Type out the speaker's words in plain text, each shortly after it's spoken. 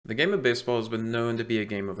The game of baseball has been known to be a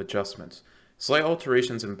game of adjustments. Slight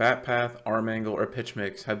alterations in bat path, arm angle, or pitch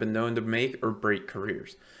mix have been known to make or break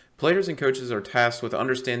careers. Players and coaches are tasked with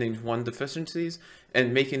understanding one's deficiencies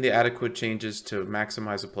and making the adequate changes to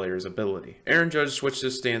maximize a player's ability. Aaron Judge switched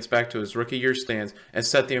his stance back to his rookie year stance and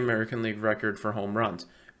set the American League record for home runs.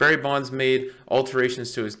 Barry Bonds made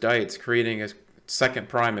alterations to his diets, creating a second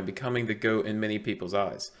prime and becoming the GOAT in many people's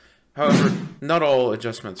eyes. However, not all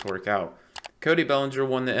adjustments work out. Cody Bellinger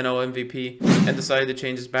won the NL MVP and decided to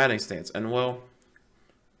change his batting stance, and well,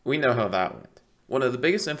 we know how that went. One of the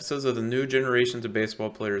biggest emphases of the new generations of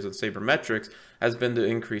baseball players in sabermetrics has been to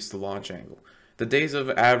increase the launch angle. The days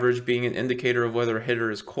of average being an indicator of whether a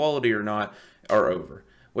hitter is quality or not are over,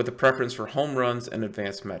 with a preference for home runs and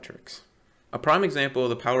advanced metrics. A prime example of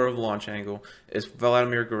the power of launch angle is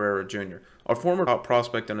Vladimir Guerrero Jr., a former top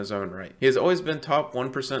prospect in his own right. He has always been top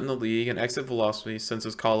 1% in the league in exit velocity since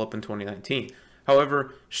his call-up in 2019.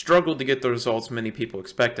 However, struggled to get the results many people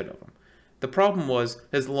expected of him. The problem was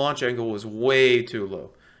his launch angle was way too low.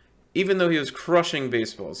 Even though he was crushing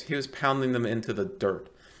baseballs, he was pounding them into the dirt.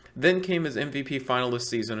 Then came his MVP finalist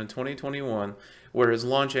season in 2021, where his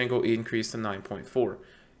launch angle increased to 9.4.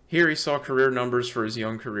 Here he saw career numbers for his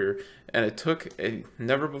young career, and it took a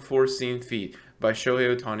never-before-seen feat by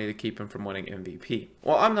Shohei Ohtani to keep him from winning MVP.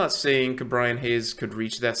 While I'm not saying bryanhayes could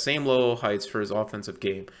reach that same level of heights for his offensive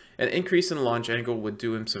game, an increase in launch angle would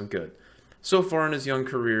do him some good. So far in his young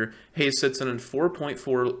career, Hayes sits in a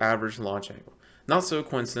 4.4 average launch angle. Not so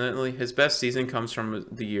coincidentally, his best season comes from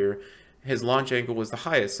the year his launch angle was the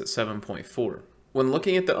highest at 7.4. When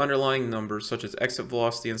looking at the underlying numbers such as exit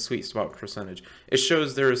velocity and sweet spot percentage, it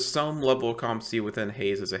shows there is some level of competency within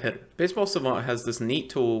Hayes as a hitter. Baseball Savant has this neat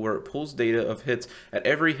tool where it pulls data of hits at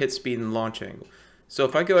every hit speed and launch angle. So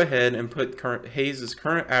if I go ahead and put Hayes'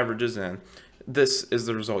 current averages in, this is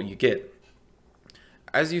the result you get.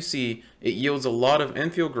 As you see, it yields a lot of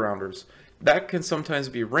infield grounders. That can sometimes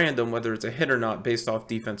be random whether it's a hit or not based off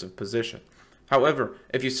defensive position. However,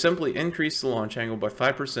 if you simply increase the launch angle by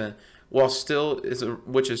 5%,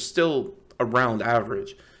 which is still around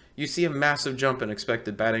average, you see a massive jump in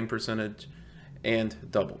expected batting percentage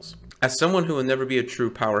and doubles. As someone who will never be a true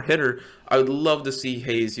power hitter, I would love to see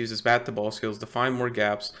Hayes use his bat-to-ball skills to find more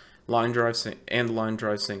gaps, line drive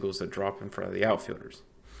singles that drop in front of the outfielders.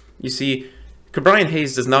 You see,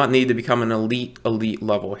 bryanhayes does not need to become an elite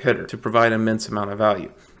level hitter to provide an immense amount of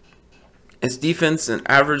value. His defense and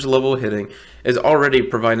average level hitting is already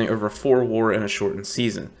providing over 4 WAR in a shortened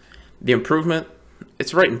season. The improvement,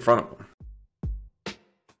 it's right in front of him.